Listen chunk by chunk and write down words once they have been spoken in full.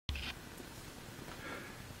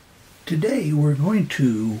Today we're going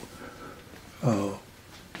to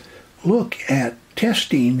look at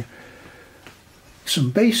testing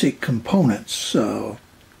some basic components.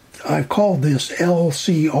 I've called this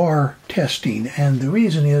LCR testing, and the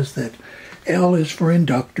reason is that L is for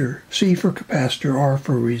inductor, C for capacitor, R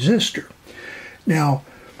for resistor. Now,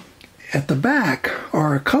 at the back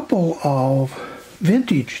are a couple of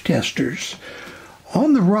vintage testers.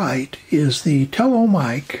 On the right is the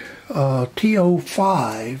Teleomic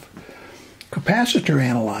T05 capacitor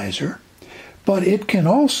analyzer, but it can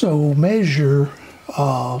also measure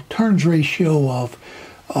turns ratio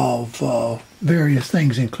of various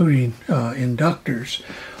things, including inductors.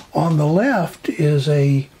 On the left is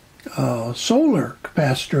a solar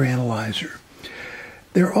capacitor analyzer.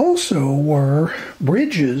 There also were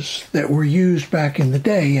bridges that were used back in the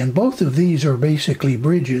day, and both of these are basically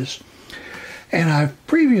bridges. And I've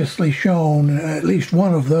previously shown at least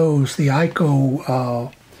one of those, the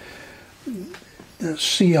ICO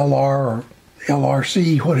CLR or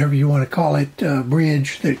LRC, whatever you want to call it,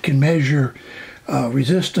 bridge that can measure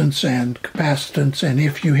resistance and capacitance, and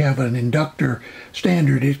if you have an inductor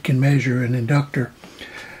standard, it can measure an inductor.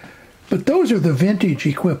 But those are the vintage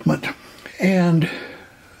equipment, and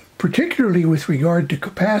particularly with regard to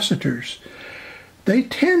capacitors, they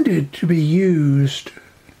tended to be used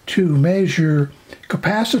to measure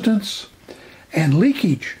capacitance and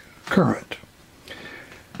leakage current.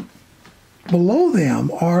 Below them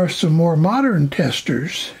are some more modern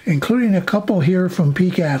testers, including a couple here from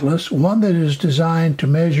Peak Atlas, one that is designed to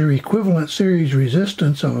measure equivalent series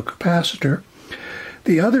resistance of a capacitor,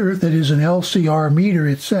 the other that is an LCR meter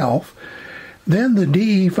itself, then the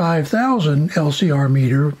DE5000 LCR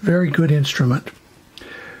meter, very good instrument.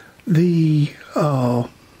 The I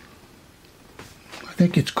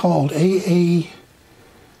think it's called AA88.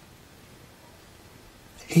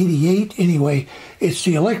 Anyway, it's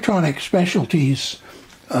the Electronic Specialties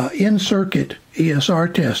in-circuit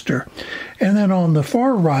ESR tester. And then on the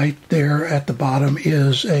far right there at the bottom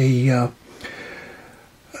is a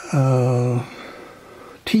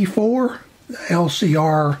T4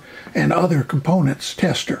 LCR and other components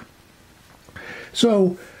tester.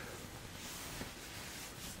 So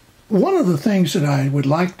one of the things that I would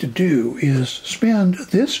like to do is spend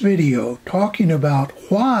this video talking about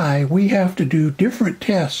why we have to do different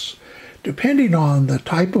tests depending on the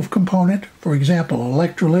type of component, for example,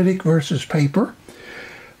 electrolytic versus paper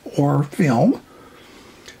or film,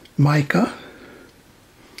 mica,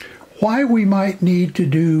 why we might need to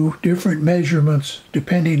do different measurements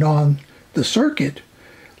depending on the circuit,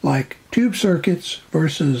 like tube circuits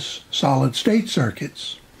versus solid-state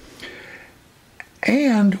circuits,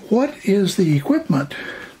 and what is the equipment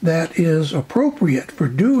that is appropriate for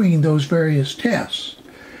doing those various tests.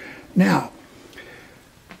 Now,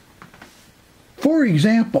 for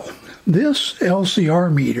example, this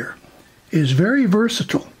LCR meter is very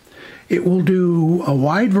versatile. It will do a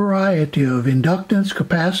wide variety of inductance,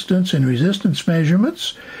 capacitance, and resistance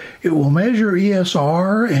measurements. It will measure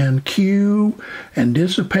ESR and Q and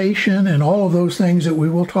dissipation and all of those things that we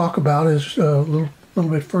will talk about as a little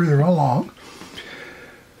bit further along.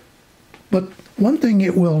 But one thing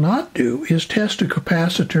it will not do is test a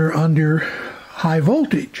capacitor under high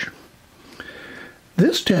voltage.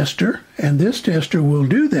 This tester and this tester will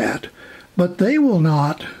do that, but they will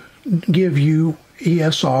not give you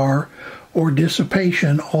ESR or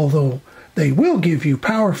dissipation, although they will give you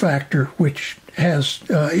power factor, which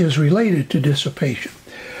is related to dissipation.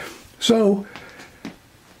 So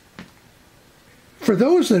for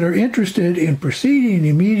those that are interested in proceeding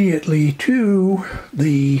immediately to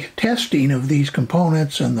the testing of these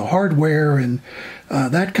components and the hardware and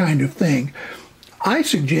that kind of thing, I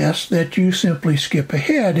suggest that you simply skip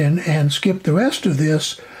ahead and skip the rest of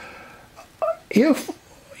this if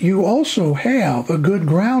you also have a good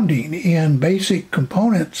grounding in basic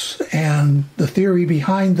components and the theory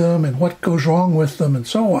behind them and what goes wrong with them and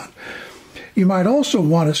so on. You might also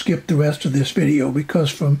want to skip the rest of this video,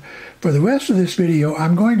 because for the rest of this video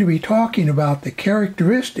I'm going to be talking about the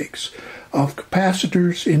characteristics of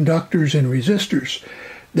capacitors, inductors, and resistors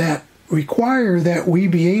that require that we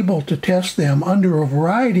be able to test them under a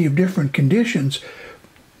variety of different conditions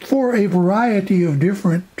for a variety of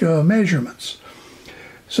different measurements.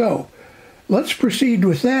 So let's proceed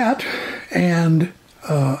with that, and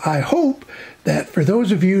I hope that for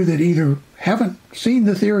those of you that either haven't seen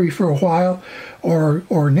the theory for a while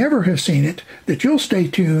or never have seen it, that you'll stay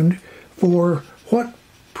tuned for what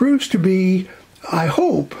proves to be, I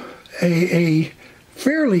hope, a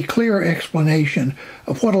fairly clear explanation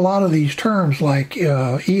of what a lot of these terms like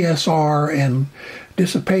ESR and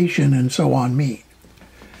dissipation and so on mean.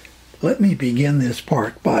 Let me begin this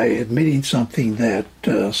part by admitting something that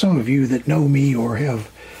some of you that know me or have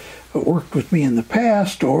worked with me in the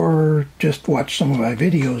past or just watched some of my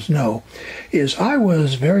videos know, is I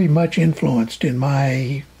was very much influenced in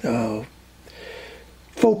my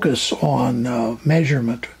focus on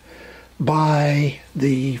measurement by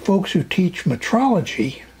the folks who teach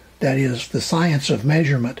metrology, that is the science of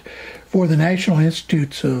measurement, for the National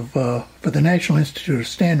Institute of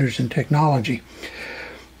Standards and Technology.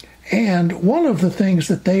 And one of the things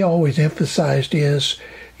that they always emphasized is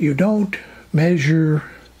you don't measure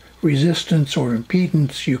resistance or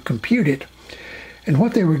impedance, you compute it. And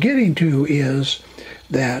what they were getting to is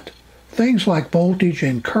that things like voltage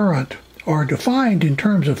and current are defined in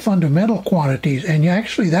terms of fundamental quantities, and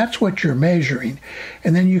actually that's what you're measuring.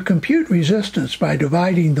 And then you compute resistance by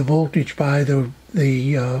dividing the voltage by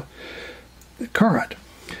the current.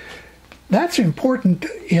 That's important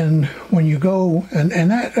when you go, and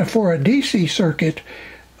that for a DC circuit,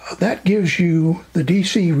 that gives you the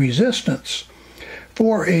DC resistance.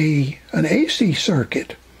 For an AC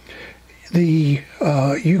circuit,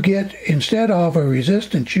 you get, instead of a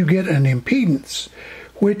resistance, you get an impedance,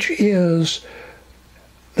 which is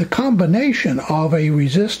the combination of a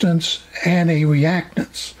resistance and a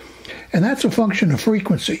reactance. And that's a function of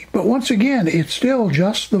frequency. But once again, it's still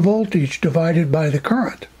just the voltage divided by the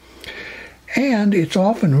current. And it's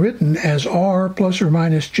often written as R plus or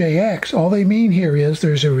minus JX. All they mean here is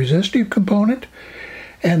there's a resistive component,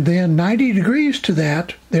 and then 90 degrees to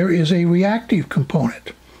that, there is a reactive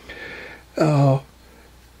component.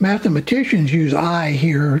 Mathematicians use I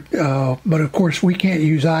here, but of course we can't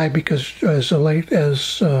use I because as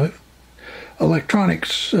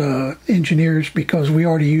electronics engineers, because we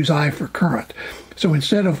already use I for current. So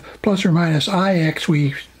instead of plus or minus IX,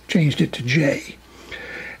 we changed it to J.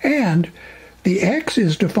 And the X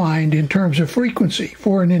is defined in terms of frequency.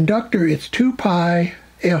 For an inductor, it's 2 pi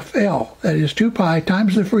FL, that is 2 pi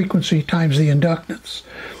times the frequency times the inductance.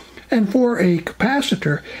 And for a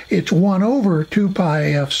capacitor, it's 1 over 2 pi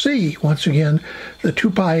FC. Once again, the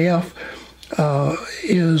 2 pi F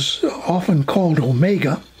is often called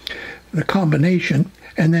omega, the combination,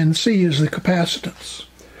 and then C is the capacitance.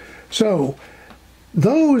 So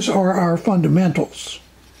those are our fundamentals.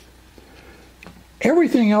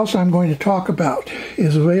 Everything else I'm going to talk about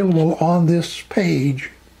is available on this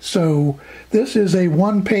page, so this is a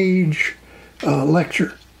one-page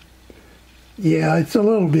lecture. Yeah, it's a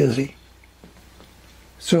little busy.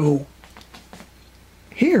 So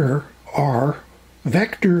here are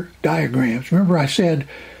vector diagrams. Remember I said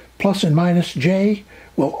plus and minus J?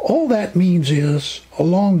 Well, all that means is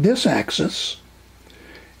along this axis,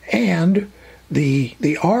 and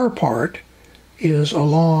the R part is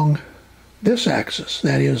along this axis,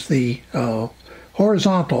 that is the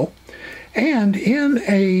horizontal, and in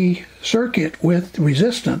a circuit with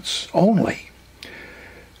resistance only,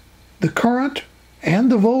 the current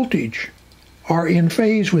and the voltage are in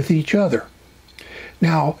phase with each other.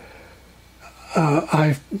 Now,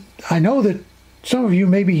 I know that some of you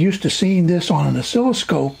may be used to seeing this on an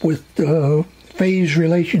oscilloscope with phase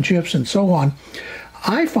relationships and so on.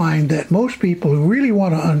 I find that most people who really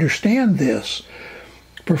want to understand this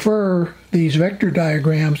prefer these vector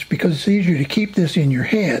diagrams because it's easier to keep this in your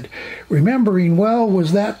head. Remembering, well,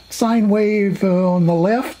 was that sine wave on the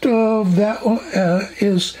left of that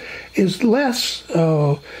is less,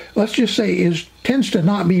 let's just say, tends to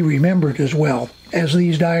not be remembered as well as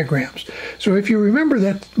these diagrams. So if you remember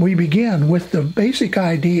that we begin with the basic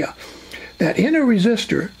idea that in a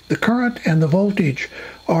resistor, the current and the voltage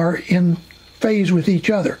are in phase with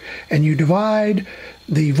each other, and you divide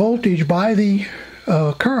the voltage by the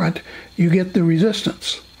current, you get the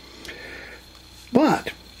resistance.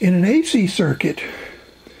 But in an AC circuit,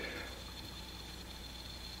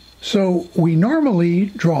 so we normally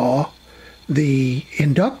draw the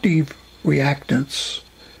inductive reactance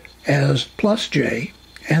as plus J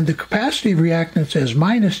and the capacitive reactance as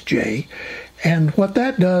minus J, and what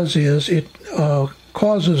that does is it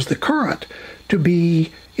causes the current to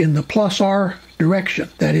be in the plus R direction,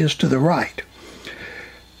 that is to the right.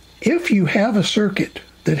 If you have a circuit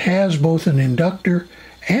that has both an inductor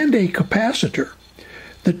and a capacitor,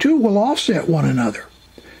 the two will offset one another,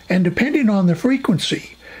 and depending on the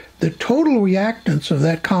frequency, the total reactance of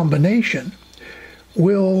that combination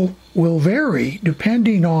will vary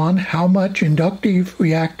depending on how much inductive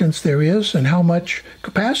reactance there is and how much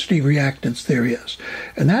capacitive reactance there is.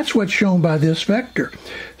 And that's what's shown by this vector.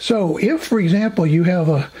 So if, for example, you have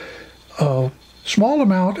a small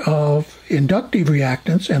amount of inductive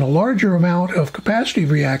reactance and a larger amount of capacitive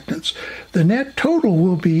reactance, the net total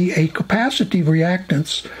will be a capacitive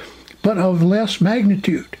reactance, but of less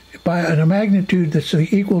magnitude. by a magnitude that's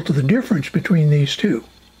equal to the difference between these two.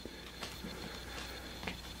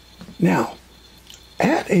 Now,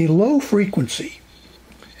 at a low frequency,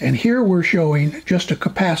 and here we're showing just a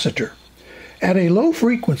capacitor. At a low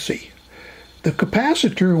frequency, the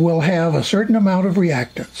capacitor will have a certain amount of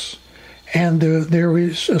reactance, and there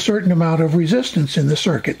is a certain amount of resistance in the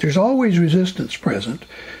circuit. There's always resistance present,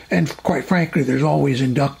 and quite frankly, there's always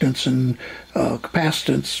inductance and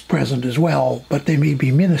capacitance present as well, but they may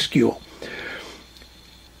be minuscule.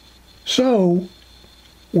 So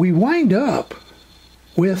we wind up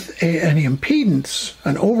with an impedance,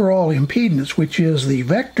 an overall impedance, which is the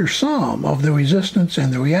vector sum of the resistance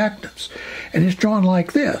and the reactance. And it's drawn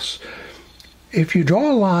like this. If you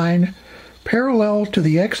draw a line parallel to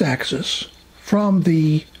the x-axis from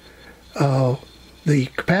the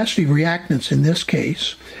capacitive reactance in this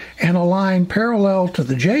case, and a line parallel to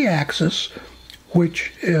the j-axis,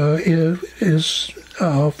 which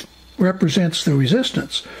represents the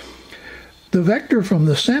resistance, the vector from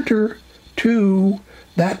the center to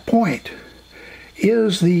that point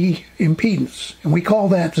is the impedance, and we call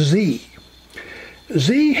that Z.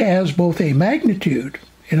 Z has both a magnitude,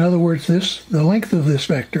 in other words, the length of this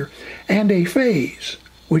vector, and a phase,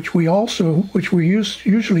 which we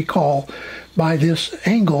usually call by this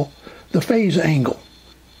angle the phase angle.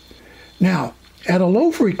 Now, at a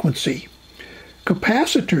low frequency,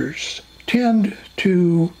 capacitors tend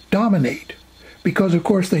to dominate because, of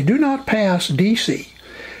course, they do not pass DC.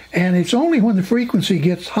 And it's only when the frequency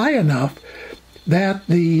gets high enough that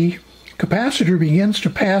the capacitor begins to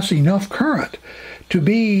pass enough current to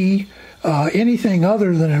be anything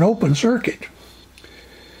other than an open circuit.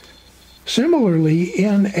 Similarly,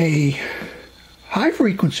 in a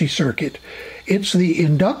high-frequency circuit, it's the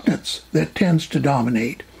inductance that tends to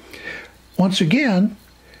dominate. Once again,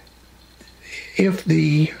 if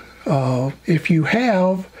you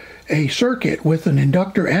have a circuit with an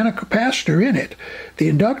inductor and a capacitor in it, the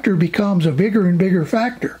inductor becomes a bigger and bigger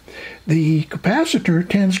factor. The capacitor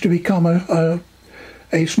tends to become a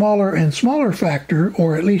smaller and smaller factor,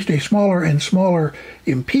 or at least a smaller and smaller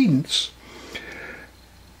impedance.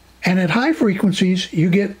 And at high frequencies, you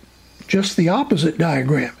get just the opposite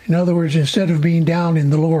diagram. In other words, instead of being down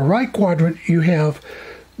in the lower right quadrant, you have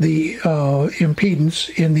the impedance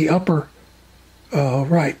in the upper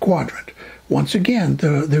right quadrant. Once again,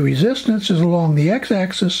 the resistance is along the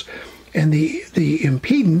x-axis, and the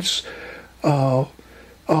impedance of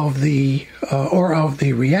the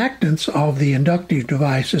reactance of the inductive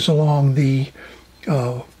device is along the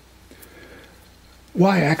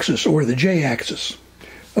y-axis or the j-axis.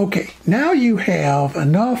 Okay, now you have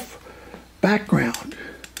enough background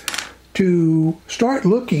to start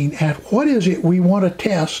looking at what is it we want to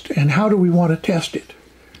test and how do we want to test it.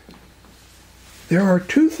 There are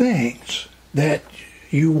two things that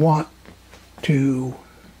you want to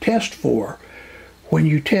test for when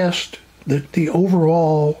you test the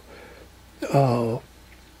overall an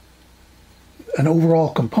overall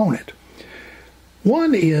component.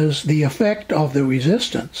 One is the effect of the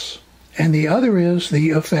resistance, and the other is the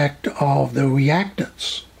effect of the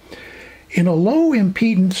reactance. In a low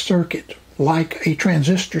impedance circuit, like a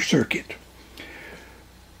transistor circuit,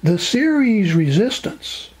 the series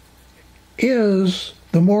resistance is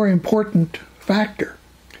the more important factor.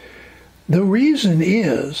 The reason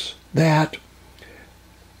is that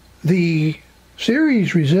the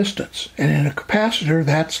series resistance, and in a capacitor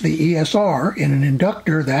that's the ESR, in an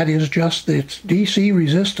inductor that is just its DC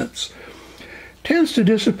resistance, tends to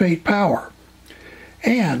dissipate power.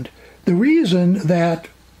 And the reason that,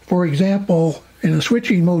 for example, in a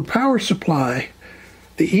switching mode power supply,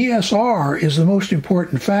 the ESR is the most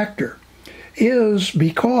important factor is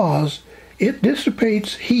because it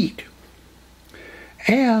dissipates heat.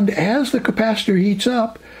 And as the capacitor heats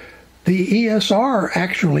up, the ESR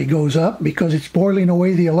actually goes up because it's boiling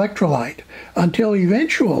away the electrolyte, until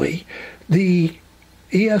eventually the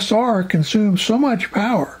ESR consumes so much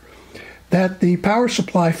power that the power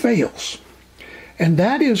supply fails. And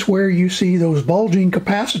that is where you see those bulging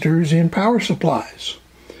capacitors in power supplies.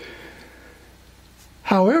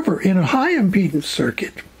 However, in a high impedance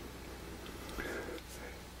circuit,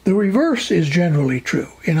 the reverse is generally true.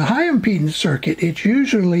 In a high impedance circuit, it's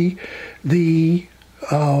usually the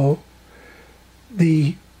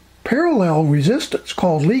parallel resistance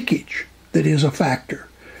called leakage that is a factor.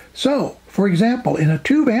 So, for example, in a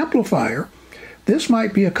tube amplifier, this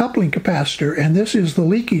might be a coupling capacitor, and this is the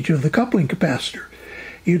leakage of the coupling capacitor.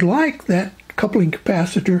 You'd like that coupling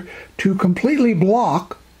capacitor to completely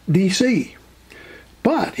block DC.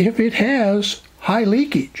 But if it has high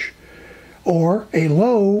leakage or a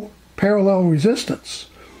low parallel resistance,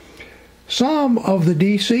 some of the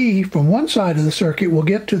DC from one side of the circuit will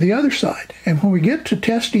get to the other side. And when we get to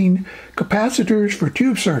testing capacitors for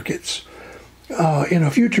tube circuits in a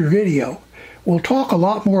future video, we'll talk a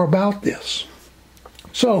lot more about this.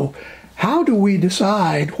 So, how do we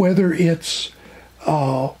decide whether it's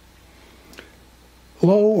low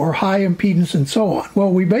or high impedance and so on?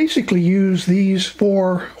 Well, we basically use these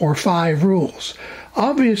 4 or 5 rules.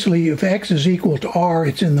 Obviously, if X is equal to R,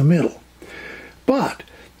 it's in the middle. But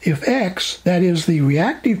if X, that is the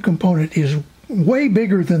reactive component, is way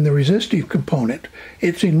bigger than the resistive component,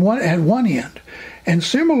 it's at one end. And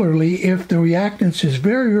similarly, if the reactance is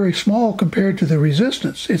very, very small compared to the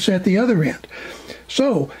resistance, it's at the other end.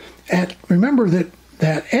 So, remember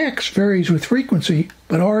that X varies with frequency,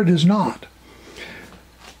 but R does not.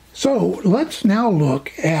 So, let's now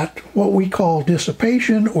look at what we call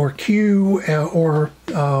dissipation, or Q, or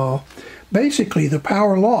basically the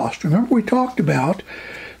power lost. Remember, we talked about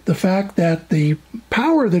the fact that the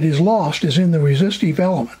power that is lost is in the resistive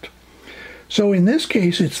element. So in this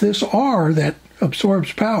case, it's this R that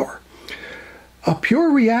absorbs power. A pure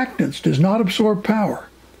reactance does not absorb power.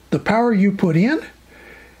 The power you put in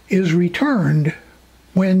is returned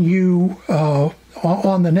when you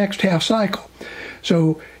on the next half cycle.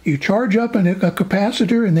 So you charge up a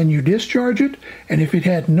capacitor and then you discharge it, and if it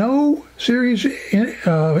had no series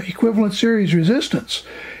equivalent series resistance,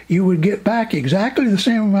 you would get back exactly the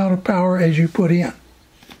same amount of power as you put in.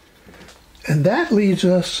 And that leads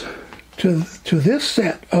us to this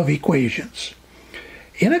set of equations.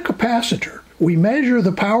 In a capacitor, we measure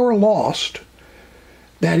the power lost,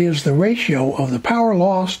 that is the ratio of the power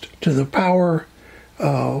lost to the power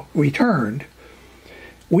returned,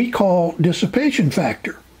 we call dissipation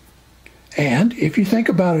factor. And if you think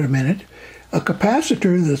about it a minute, a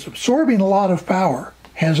capacitor that's absorbing a lot of power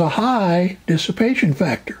has a high dissipation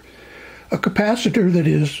factor. A capacitor that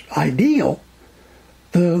is ideal,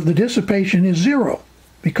 the dissipation is 0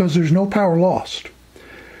 because there's no power lost.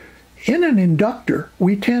 In an inductor,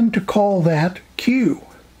 we tend to call that Q,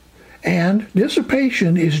 and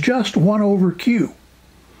dissipation is just 1 over Q.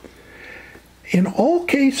 In all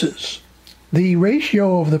cases, the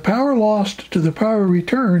ratio of the power lost to the power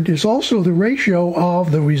returned is also the ratio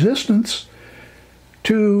of the resistance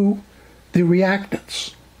to the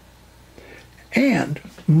reactance. And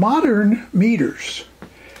modern meters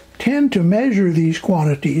tend to measure these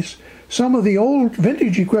quantities. Some of the old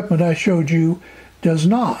vintage equipment I showed you does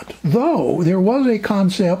not, though there was a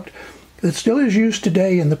concept that still is used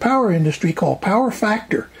today in the power industry called power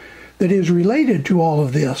factor that is related to all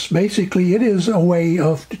of this. Basically, it is a way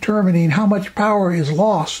of determining how much power is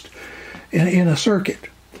lost in a circuit.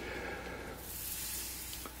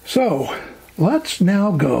 So, let's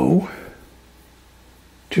now go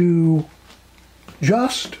to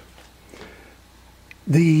just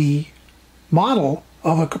the model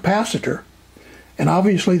of a capacitor, and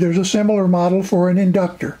obviously there's a similar model for an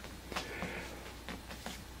inductor.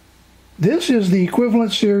 This is the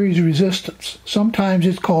equivalent series resistance. Sometimes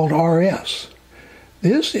it's called RS.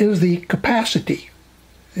 This is the capacity.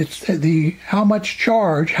 It's the how much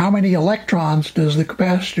charge, how many electrons does the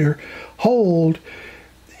capacitor hold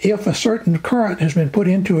if a certain current has been put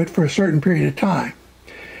into it for a certain period of time.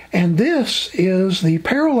 And this is the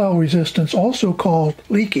parallel resistance, also called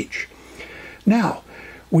leakage. Now,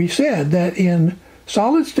 we said that in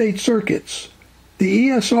solid-state circuits, the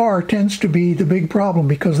ESR tends to be the big problem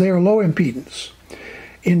because they are low impedance.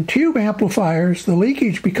 In tube amplifiers, the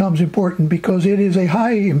leakage becomes important because it is a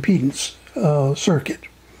high impedance circuit.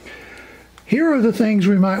 Here are the things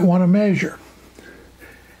we might want to measure.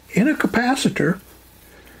 In a capacitor,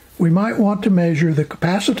 we might want to measure the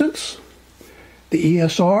capacitance, the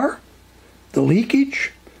ESR, the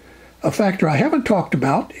leakage, a factor I haven't talked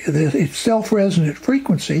about, its self-resonant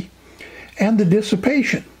frequency, and the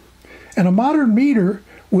dissipation. And a modern meter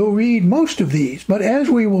will read most of these, but as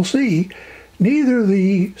we will see, neither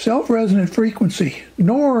the self-resonant frequency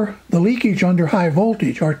nor the leakage under high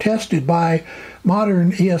voltage are tested by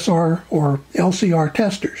modern ESR or LCR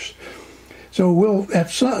testers. So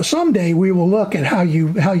someday we will look at how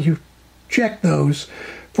you check those.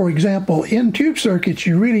 For example, in tube circuits,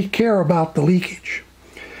 you really care about the leakage.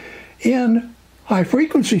 In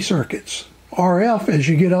high-frequency circuits, RF, as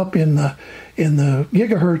you get up in the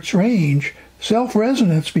gigahertz range,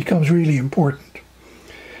 self-resonance becomes really important.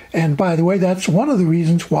 And by the way, that's one of the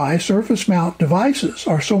reasons why surface mount devices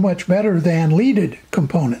are so much better than leaded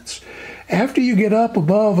components. After you get up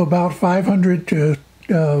above about 500 to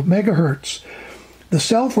megahertz, the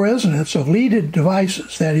self-resonance of leaded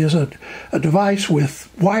devices, that is a device with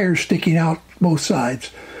wires sticking out both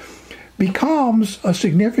sides, becomes a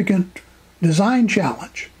significant design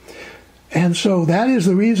challenge. And so that is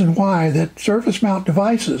the reason why that surface mount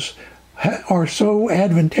devices are so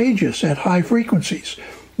advantageous at high frequencies.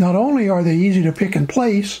 Not only are they easy to pick and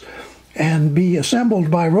place and be assembled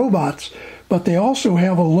by robots, but they also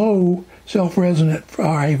have a low self-resonant,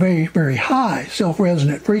 or a very, very high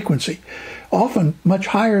self-resonant frequency, often much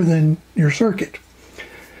higher than your circuit.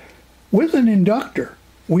 With an inductor,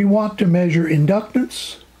 we want to measure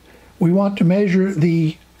inductance, we want to measure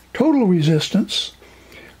the total resistance,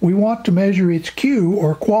 we want to measure its Q,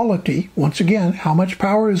 or quality, once again, how much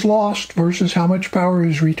power is lost versus how much power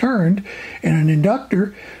is returned. In an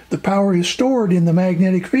inductor, the power is stored in the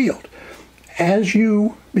magnetic field. As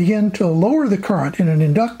you begin to lower the current in an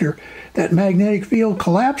inductor, that magnetic field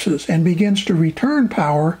collapses and begins to return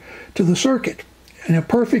power to the circuit. In a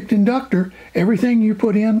perfect inductor, everything you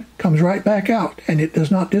put in comes right back out, and it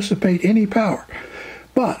does not dissipate any power.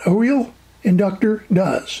 But a real inductor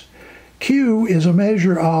does. Q is a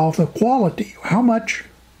measure of the quality, how much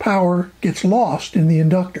power gets lost in the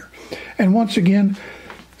inductor. And once again,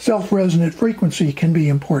 self-resonant frequency can be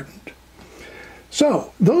important.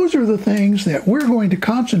 So those are the things that we're going to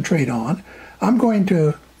concentrate on. I'm going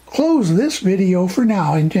to close this video for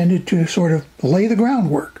now, intended to sort of lay the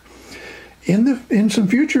groundwork. In some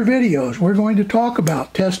future videos, we're going to talk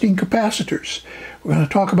about testing capacitors. We're going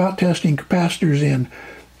to talk about testing capacitors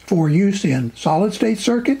for use in solid-state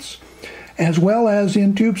circuits, as well as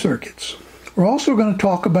in tube circuits. We're also going to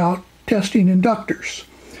talk about testing inductors.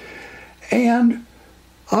 And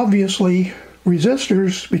obviously,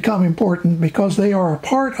 resistors become important because they are a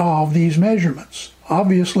part of these measurements.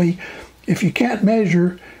 Obviously, if you can't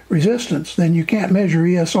measure resistance, then you can't measure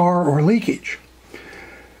ESR or leakage.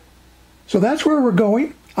 So that's where we're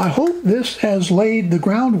going. I hope this has laid the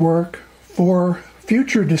groundwork for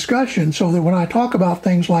future discussion so that when I talk about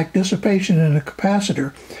things like dissipation in a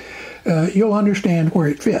capacitor, you'll understand where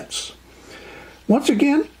it fits. Once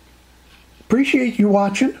again, appreciate you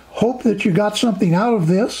watching. Hope that you got something out of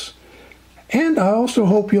this. And I also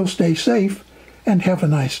hope you'll stay safe and have a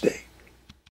nice day.